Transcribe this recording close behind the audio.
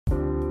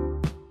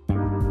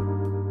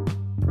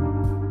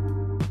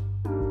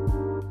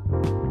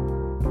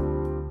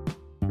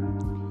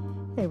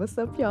what's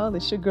up, y'all?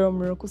 It's your girl,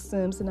 Miracle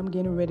Sims, and I'm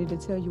getting ready to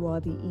tell you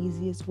all the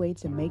easiest way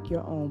to make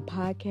your own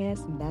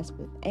podcast, and that's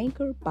with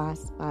Anchor by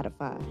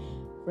Spotify.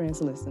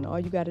 Friends, listen, all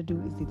you got to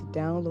do is either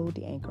download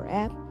the Anchor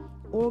app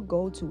or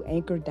go to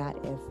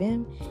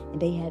anchor.fm, and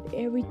they have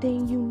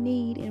everything you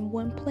need in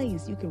one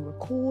place. You can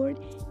record,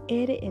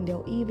 edit, and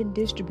they'll even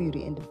distribute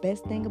it. And the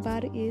best thing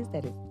about it is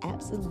that it's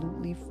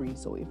absolutely free.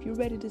 So if you're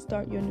ready to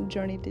start your new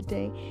journey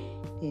today,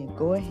 then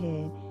go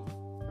ahead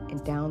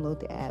and download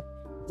the app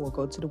or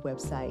go to the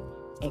website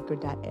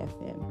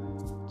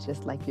anchor.fm,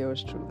 just like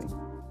yours truly.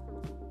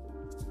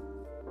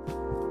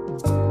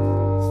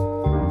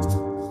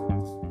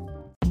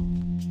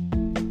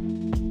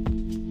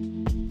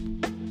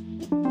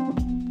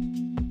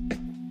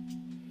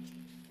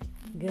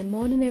 Good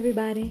morning,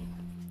 everybody.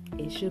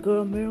 It's your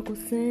girl, Miracle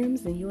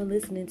Sims, and you're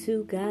listening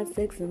to God,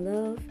 Sex, and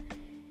Love,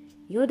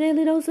 your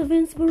daily dose of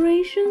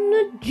inspiration,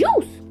 the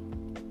juice.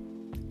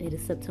 It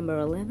is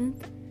September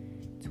 11th,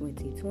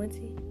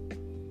 2020.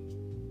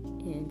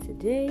 And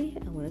today,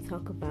 I want to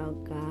talk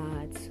about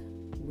God's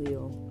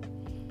will.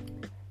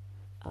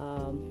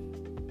 I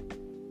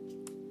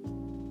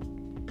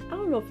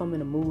don't know if I'm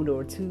in a mood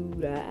or two.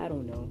 I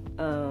don't know.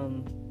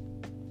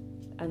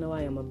 I know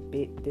I am a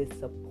bit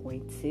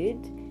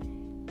disappointed.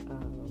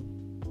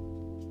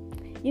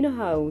 You know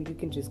how you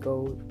can just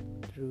go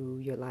through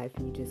your life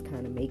and you just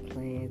kind of make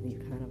plans and you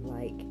kind of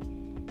like,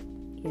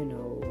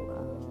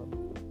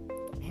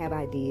 have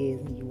ideas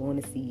and you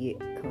want to see it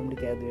come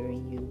together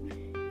and you,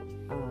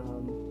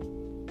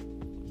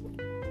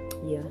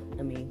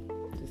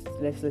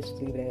 let's just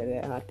leave it at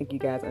that. I think you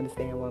guys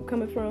understand where I'm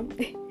coming from.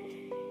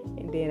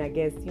 And then I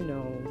guess,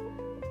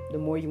 the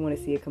more you want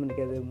to see it coming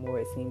together, the more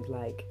it seems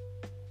like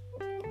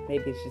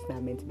maybe it's just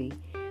not meant to be.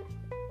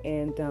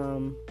 And,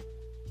 or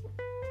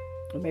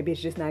maybe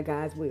it's just not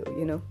God's will,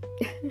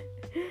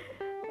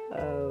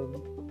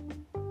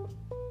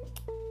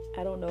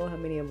 I don't know how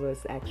many of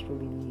us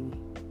actually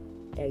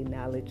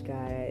acknowledge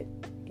God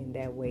in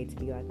that way to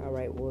be like, all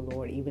right, well,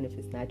 Lord, even if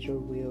it's not your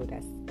will,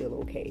 that's still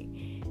okay.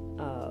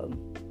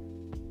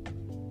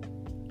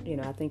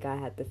 I think I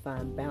have to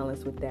find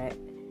balance with that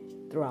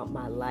throughout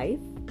my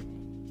life.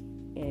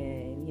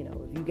 And,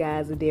 if you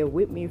guys are there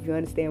with me, if you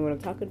understand what I'm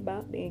talking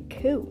about, then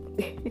cool.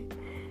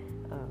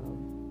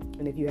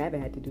 And if you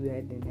haven't had to do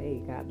that, then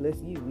hey, God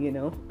bless you,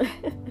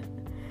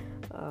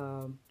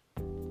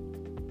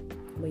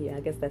 But yeah,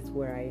 I guess that's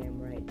where I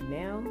am right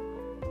now.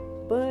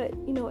 But,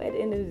 at the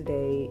end of the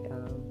day,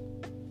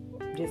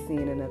 just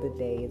seeing another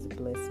day is a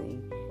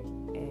blessing.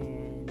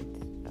 And,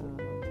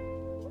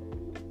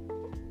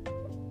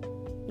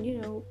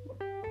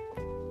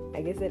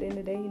 I guess at the end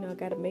of the day, I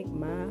got to make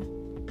my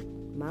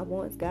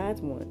wants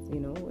God's wants,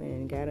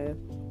 and got to,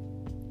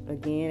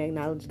 again,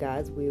 acknowledge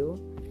God's will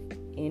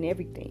in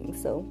everything.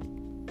 So,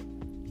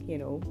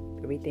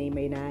 everything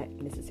may not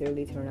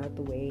necessarily turn out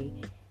the way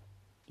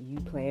you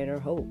plan or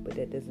hope, but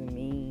that doesn't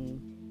mean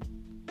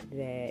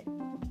that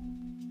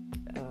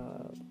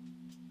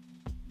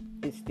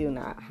it's still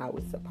not how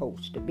it's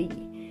supposed to be,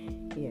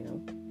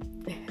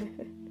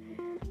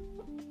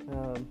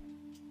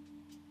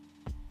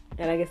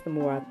 And I guess the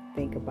more I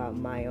think about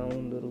my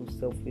own little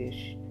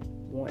selfish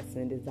wants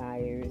and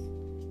desires,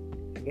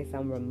 I guess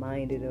I'm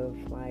reminded of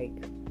I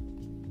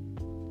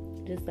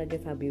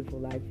guess how beautiful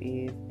life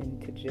is, and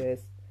to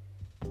just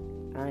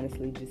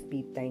honestly just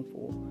be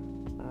thankful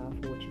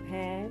for what you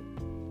have.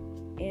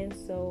 And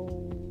so,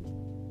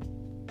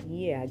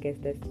 yeah, I guess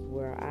that's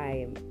where I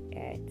am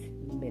at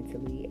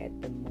mentally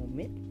at the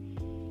moment.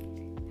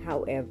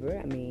 However,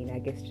 I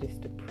guess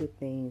just to put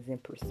things in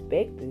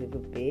perspective a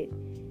bit,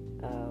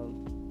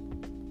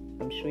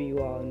 I'm sure you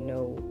all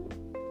know,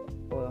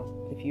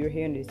 well, if you're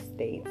here in the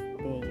States,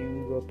 then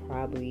you were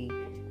probably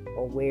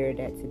aware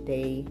that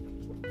today,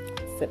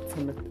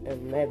 September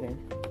 11th,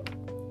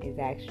 is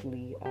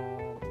actually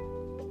a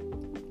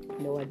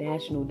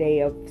National Day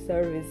of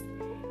Service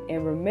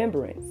and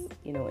Remembrance,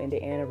 and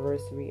the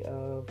anniversary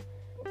of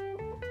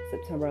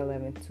September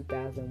 11th,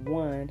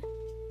 2001,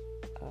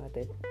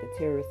 the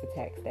terrorist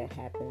attacks that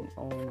happened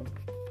on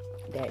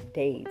that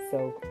date.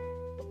 So,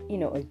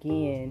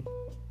 again,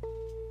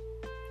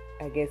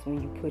 I guess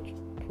when you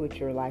put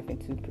your life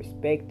into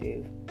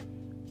perspective,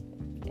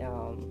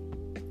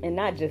 and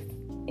not just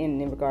in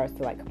regards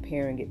to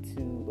comparing it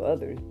to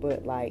others,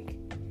 but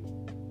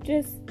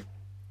just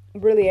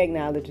really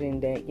acknowledging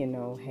that,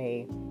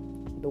 hey,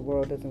 the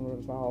world doesn't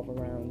revolve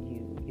around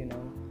you,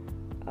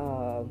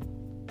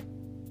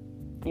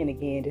 and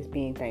again, just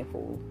being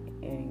thankful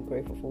and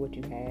grateful for what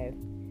you have,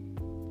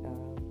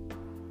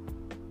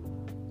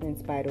 in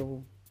spite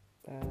of,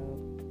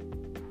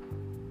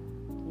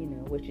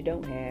 what you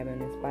don't have,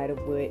 and in spite of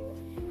what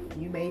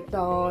you may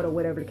thought, or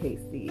whatever the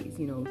case is,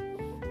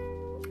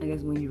 I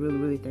guess when you really,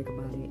 really think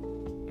about it,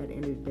 at the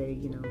end of the day,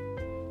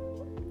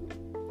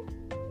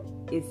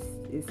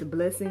 it's a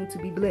blessing to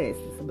be blessed.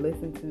 It's a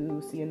blessing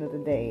to see another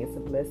day. It's a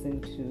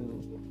blessing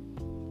to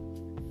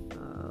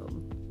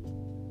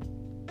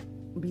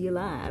be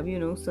alive,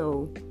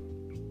 so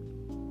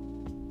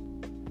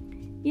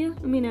yeah,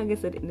 I mean, I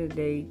guess at the end of the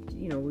day,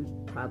 we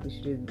probably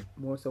should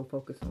more so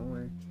focus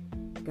on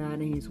God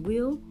and His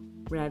will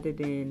rather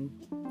than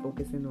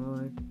focusing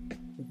on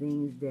the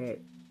things that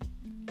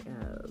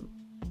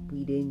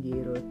we didn't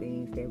get or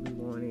things that we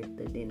wanted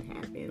that didn't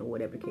happen or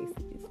whatever the case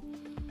is.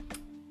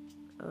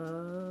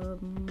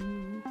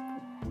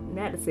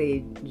 Not to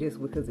say just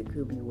because it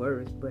could be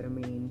worse, but I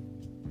mean,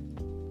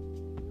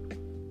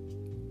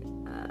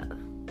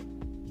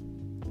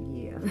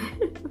 yeah.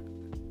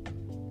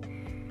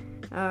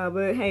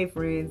 But hey,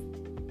 friends,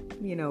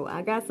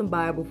 I got some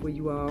Bible for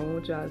you all. I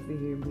want y'all to sit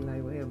here and be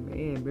like, well,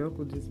 man,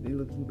 Miracle's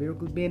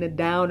being a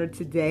downer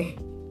today.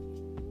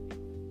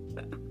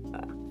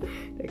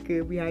 That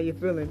could be how you're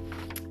feeling.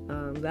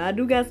 I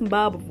do got some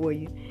Bible for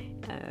you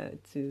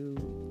to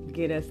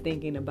get us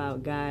thinking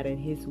about God and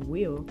His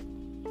will.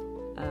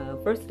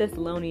 1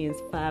 Thessalonians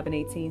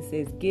 5:18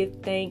 says, give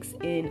thanks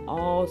in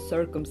all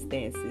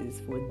circumstances,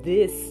 for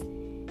this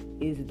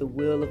is the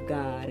will of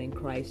God in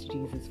Christ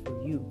Jesus for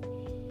you.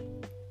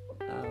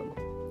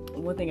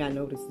 One thing I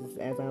noticed is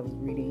as I was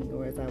reading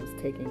or as I was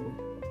taking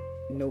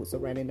notes or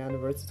writing down the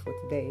verses for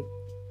today,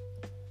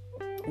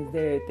 is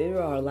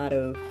there are a lot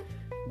of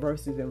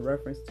verses in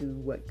reference to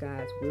what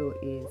God's will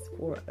is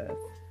for us.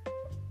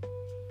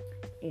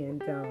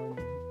 And,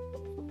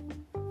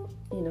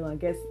 I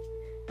guess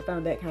I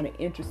found that kind of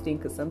interesting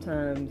because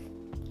sometimes,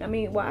 I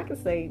can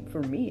say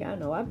for me, I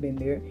know I've been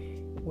there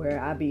where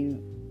I've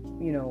been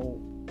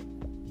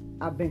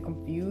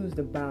confused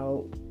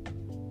about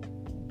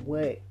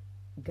what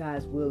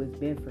God's will has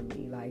been for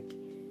me,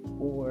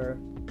 or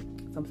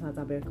sometimes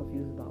I've been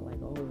confused about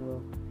oh,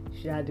 well,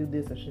 should I do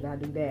this or should I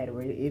do that,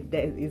 or is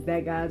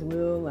that God's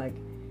will,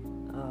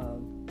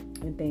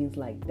 and things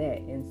like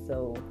that. And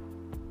so,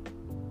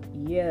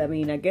 yeah,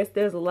 I guess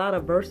there's a lot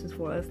of verses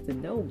for us to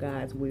know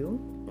God's will.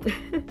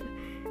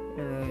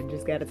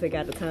 Just got to take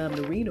out the time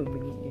to read them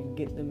and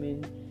get them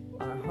in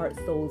our hearts,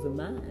 souls, and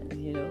minds,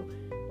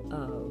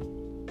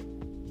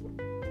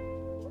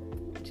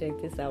 Check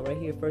this out right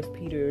here, 1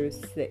 Peter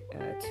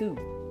 2,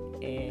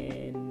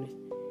 and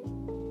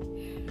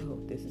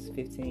this is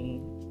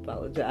 15,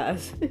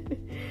 apologize.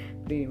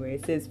 But anyway,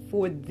 it says,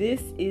 for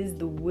this is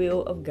the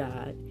will of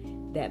God,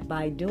 that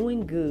by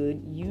doing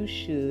good you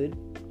should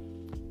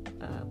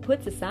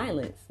put to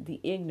silence the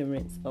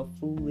ignorance of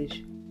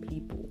foolish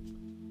people.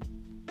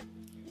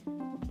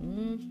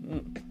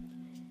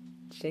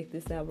 Check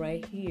this out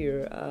right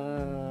here.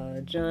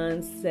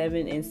 John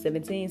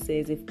 7:17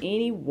 says, if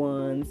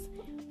anyone's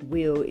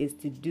will is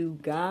to do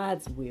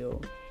God's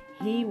will,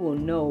 he will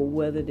know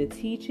whether the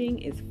teaching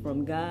is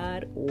from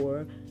God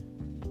or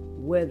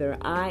whether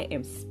I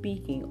am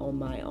speaking on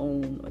my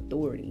own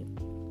authority.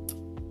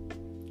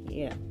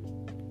 Yeah.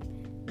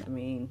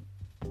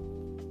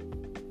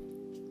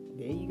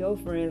 There you go,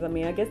 friends.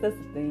 I guess that's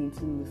the thing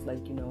too. It's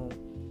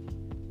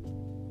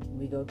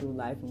we go through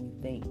life and we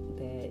think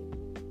that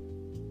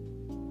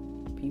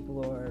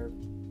people are,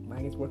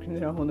 working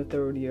their own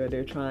authority, or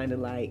they're trying to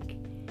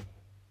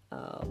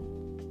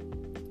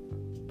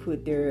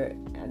put their,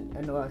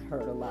 I know I've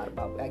heard a lot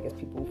about,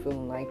 people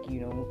feeling like,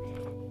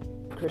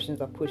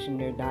 Christians are pushing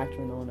their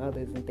doctrine on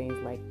others and things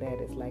like that.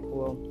 It's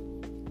well,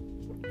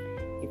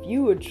 if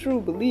you are a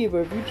true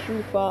believer, if you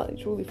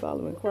truly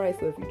following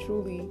Christ, or if you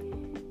truly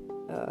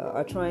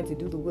are trying to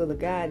do the will of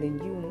God, then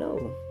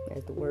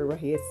as the word right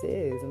here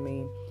says,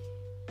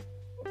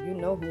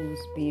 who's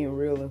being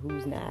real and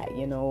who's not,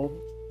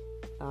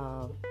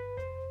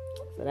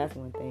 so that's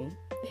one thing.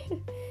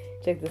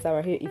 Check this out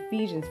right here.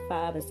 Ephesians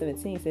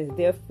 5:17 says,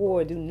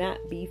 therefore do not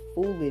be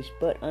foolish,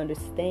 but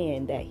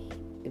understand that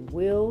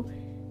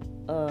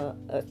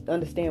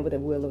understand what the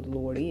will of the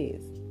Lord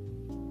is.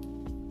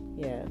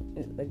 Yeah,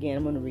 again,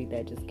 I'm going to read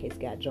that just in case it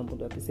got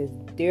jumbled up. It says,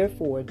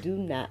 therefore do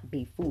not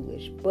be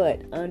foolish,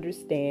 but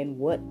understand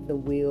what the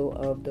will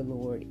of the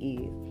Lord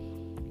is.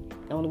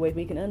 The only way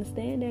we can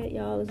understand that,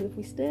 y'all, is if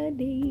we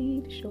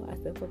study to show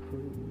ourselves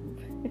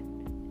approved.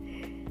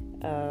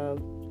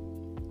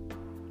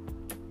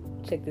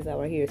 Check this out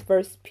right here. It's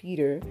 1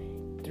 Peter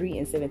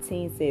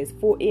 3:17 says,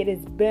 for it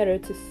is better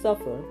to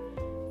suffer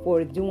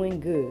for doing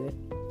good,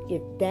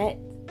 if that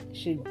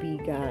should be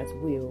God's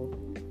will,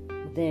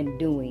 than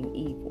doing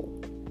evil.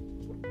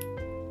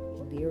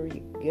 There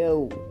you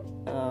go.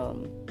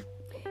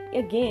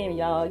 Again,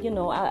 y'all,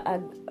 I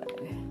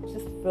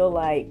just feel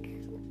like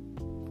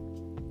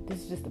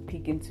this is just a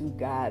peek into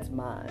God's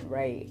mind,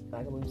 right?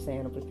 Like I've been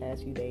saying over the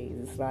past few days.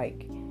 It's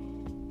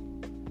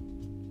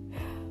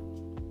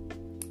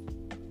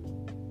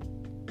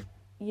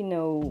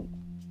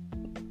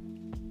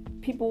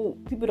people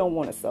don't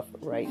want to suffer,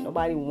 right?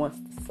 Nobody wants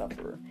to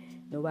suffer.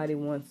 Nobody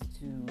wants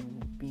to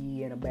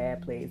be in a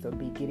bad place or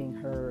be getting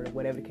hurt, or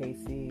whatever the case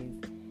is.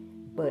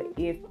 But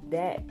if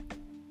that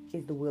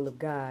is the will of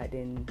God,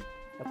 then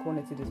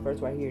according to this verse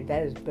right here,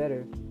 that is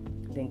better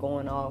than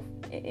going off.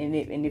 And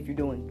if you're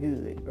doing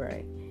good,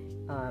 right?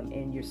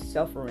 And you're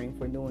suffering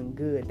for doing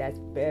good, that's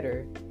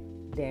better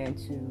than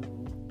to,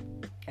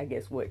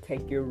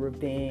 take your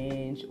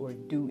revenge or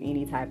do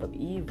any type of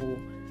evil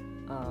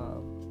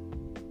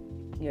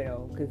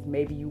because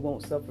maybe you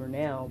won't suffer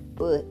now,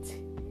 but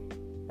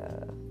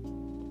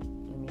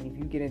if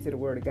you get into the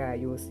Word of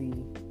God, you'll see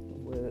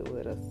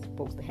what is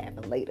supposed to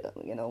happen later,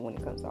 when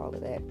it comes to all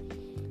of that.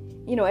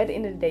 At the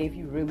end of the day, if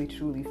you really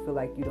truly feel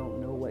like you don't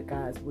know what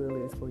God's will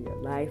is for your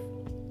life,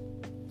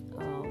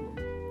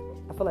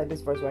 I feel like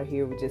this verse right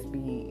here would just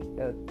be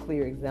a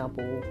clear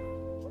example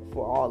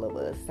for all of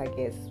us, I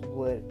guess,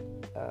 what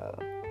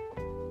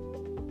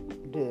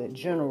the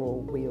general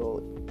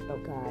will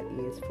of God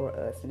is for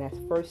us. And that's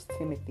 1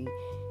 Timothy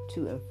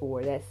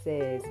 2:4. That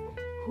says,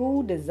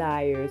 who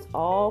desires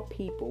all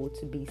people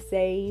to be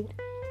saved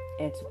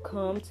and to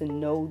come to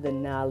know the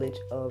knowledge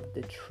of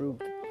the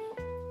truth.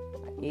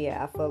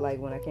 Yeah, I felt like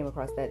when I came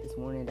across that this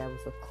morning, that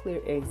was a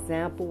clear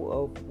example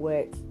of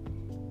what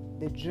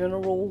the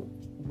general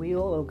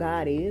will of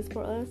God is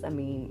for us.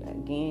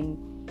 Again,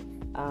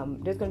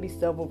 there's going to be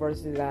several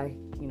verses that I,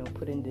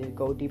 put in the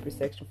Go Deeper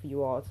section for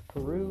you all to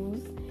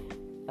peruse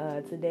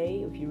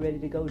today, if you're ready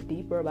to go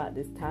deeper about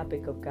this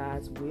topic of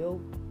God's will.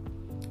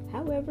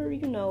 However,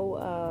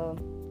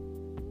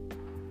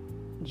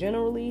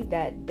 generally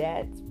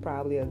that's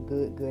probably a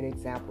good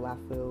example, I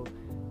feel,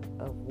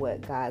 of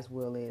what God's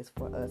will is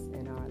for us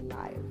in our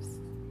lives.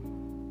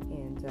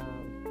 And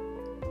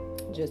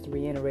just to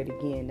reiterate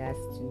again, that's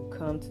to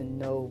come to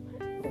know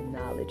the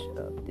knowledge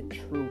of the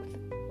truth.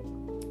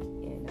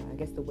 And I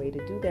guess the way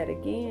to do that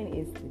again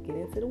is to get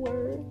into the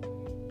Word,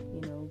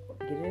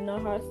 get it in our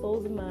hearts,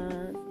 souls, and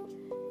minds,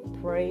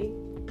 pray,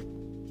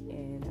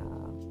 and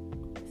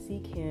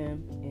seek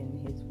Him and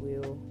His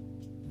will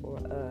for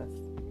us.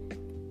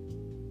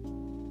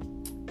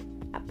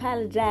 I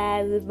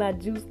apologize if my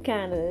juice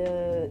kind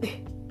of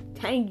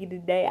tangy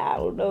today. I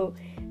don't know.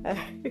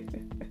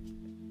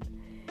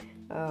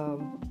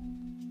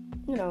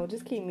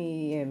 Just keep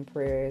me in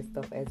prayer and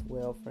stuff as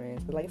well,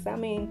 friends. But like I said,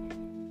 I'm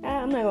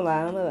not gonna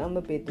lie, I'm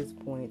a bit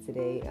disappointed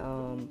today.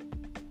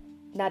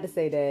 Not to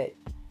say that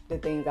the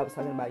things I was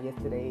talking about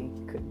yesterday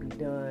could be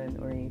done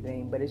or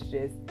anything, but it's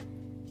just,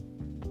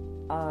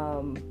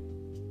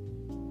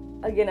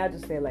 again, I'll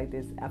just say it like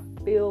this. I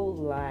feel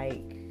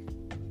like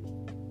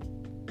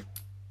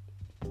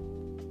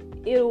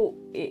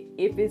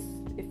if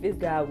it's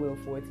God will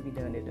for it to be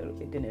done,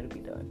 then it'll be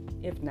done.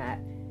 If not,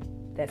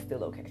 that's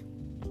still okay.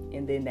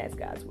 And then that's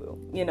God's will,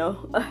 I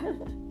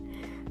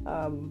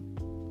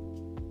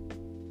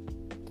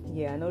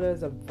know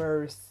there's a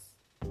verse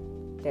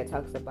that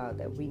talks about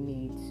that we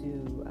need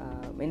to,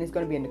 and it's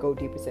going to be in the Go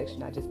Deeper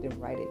section. I just didn't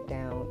write it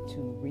down to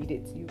read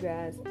it to you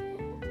guys.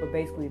 But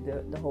basically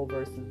the whole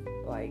verse is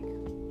like,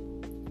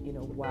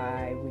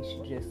 why we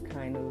should just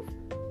kind of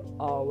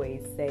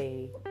always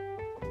say,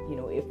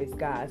 if it's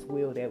God's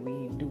will that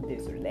we do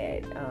this or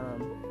that.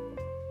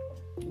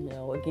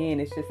 Again,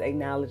 it's just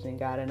acknowledging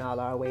God in all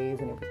our ways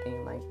and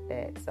everything like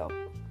that.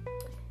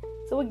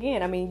 So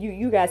again,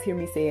 you guys hear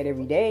me say it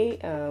every day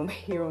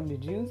here on The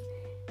Juice.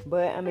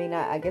 But,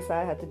 I guess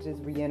I have to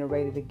just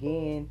reiterate it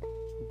again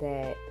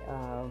that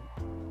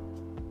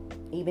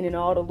even in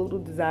all the little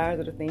desires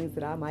or the things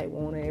that I might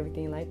want and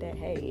everything like that,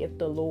 hey, if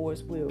the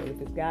Lord's will,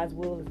 if it's God's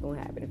will, it's going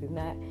to happen. If it's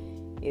not,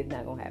 it's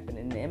not going to happen.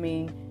 And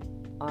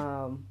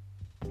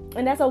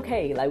and that's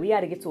okay. Like, we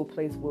got to get to a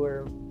place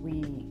where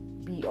we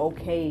be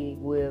okay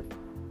with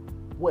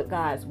what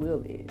God's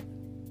will is.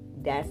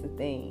 That's the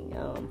thing.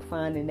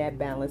 Finding that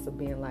balance of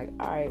being like,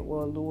 all right,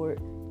 well,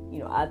 Lord,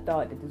 I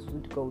thought that this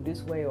would go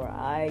this way, or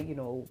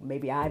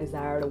maybe I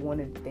desired or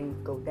wanted things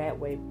to go that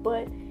way.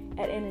 But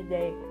at the end of the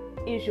day,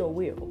 it's your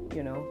will,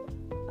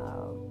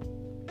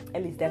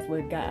 At least that's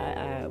what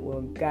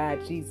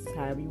God, Jesus,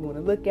 however you want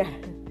to look at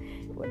it.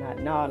 Well,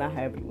 not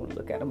however you want to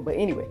look at him. But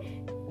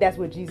anyway, that's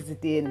what Jesus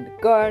did in the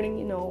garden,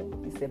 He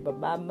said,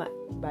 but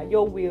by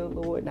your will,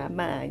 Lord, not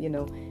mine,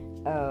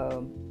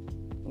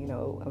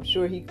 I'm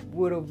sure he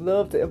would have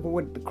loved to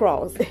avoid the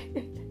cross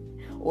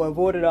or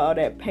avoided all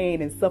that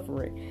pain and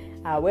suffering.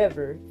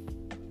 However,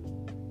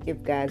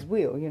 if God's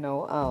will,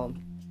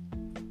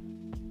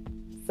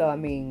 So,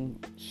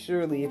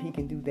 surely if he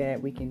can do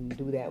that, we can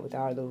do that with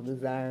our little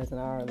desires and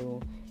our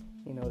little,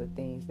 the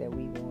things that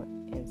we want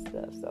and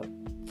stuff. So,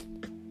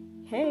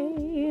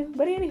 hey,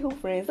 but anywho,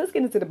 friends, let's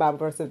get into the Bible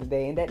verse of the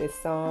day, and that is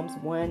Psalms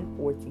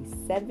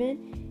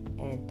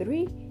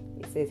 147:3.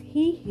 It says,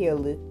 He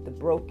healeth the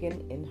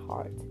broken in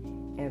heart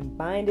and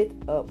bindeth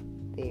up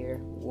their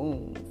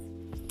wounds.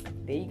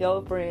 There you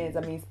go, friends.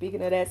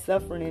 Speaking of that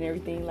suffering and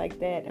everything like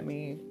that,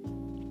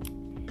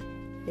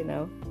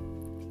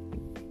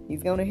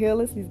 He's going to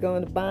heal us. He's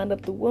going to bind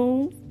up the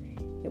wounds,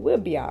 and we'll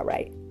be all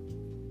right.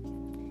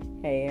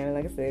 Hey, and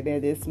like I said,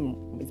 it's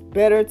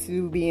better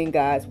to be in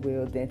God's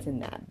will than to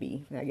not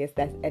be. And I guess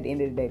that's, at the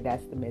end of the day,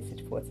 that's the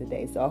message for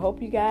today. So I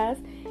hope you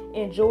guys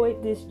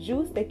enjoyed this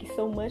juice. Thank you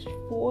so much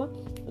for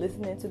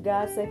listening to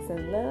God, Sex,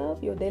 and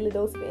Love, your daily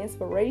dose of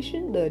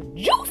inspiration, the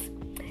juice.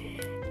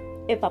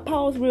 If I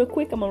pause real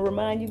quick, I'm going to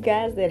remind you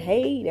guys that,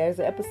 hey, there's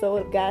an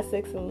episode of God,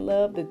 Sex, and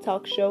Love, the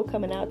talk show,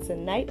 coming out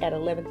tonight at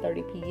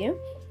 11:30 p.m.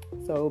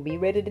 So be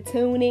ready to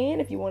tune in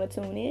if you want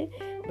to tune in.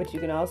 But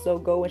you can also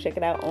go and check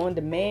it out on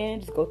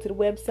demand. Just go to the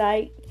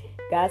website,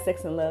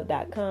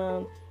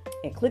 godsexandlove.com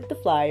and click the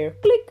flyer,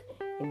 click,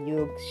 and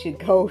you should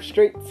go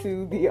straight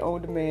to the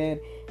on-demand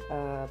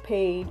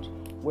page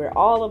where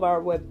all of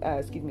our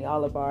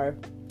all of our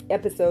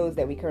episodes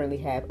that we currently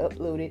have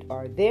uploaded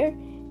are there,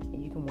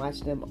 and you can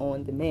watch them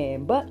on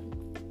demand. But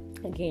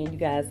again, you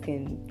guys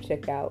can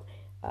check out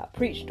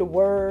Preach the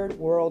Word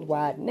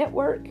Worldwide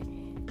Network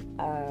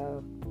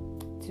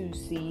to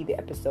see the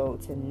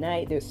episode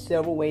tonight. There's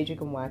several ways you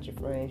can watch it,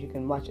 friends. You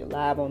can watch it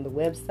live on the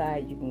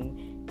website. You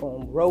can go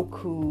on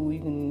Roku.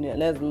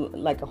 There's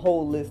like a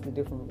whole list of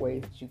different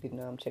ways that you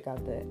can check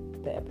out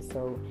the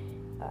episode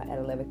at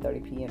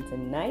 11:30 p.m.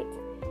 tonight.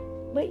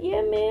 But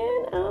yeah,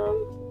 man.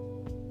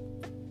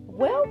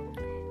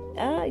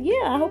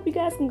 I hope you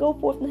guys can go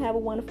forth and have a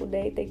wonderful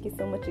day. Thank you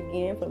so much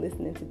again for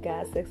listening to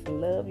God, Sex,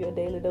 and Love, your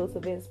daily dose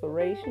of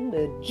inspiration,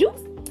 the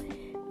juice.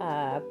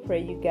 I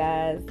pray you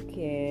guys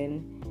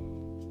can,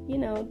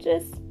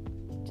 just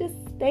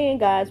stay in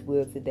God's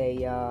will today,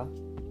 y'all.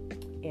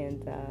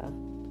 And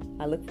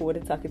I look forward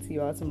to talking to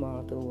you all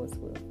tomorrow, the Lord's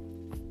will.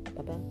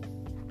 Bye-bye.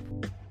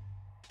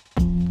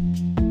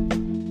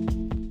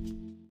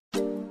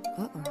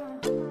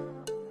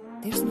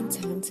 There's no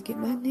time to get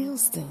my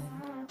nails done.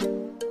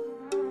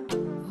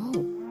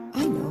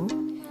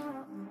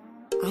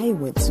 I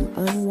went to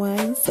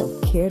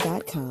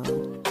unwindselfcare.com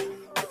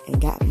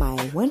and got my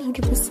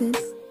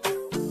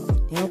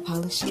 100% nail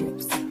polish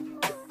strips.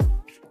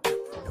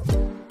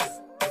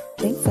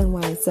 Thanks,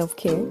 Unwind Self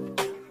Care.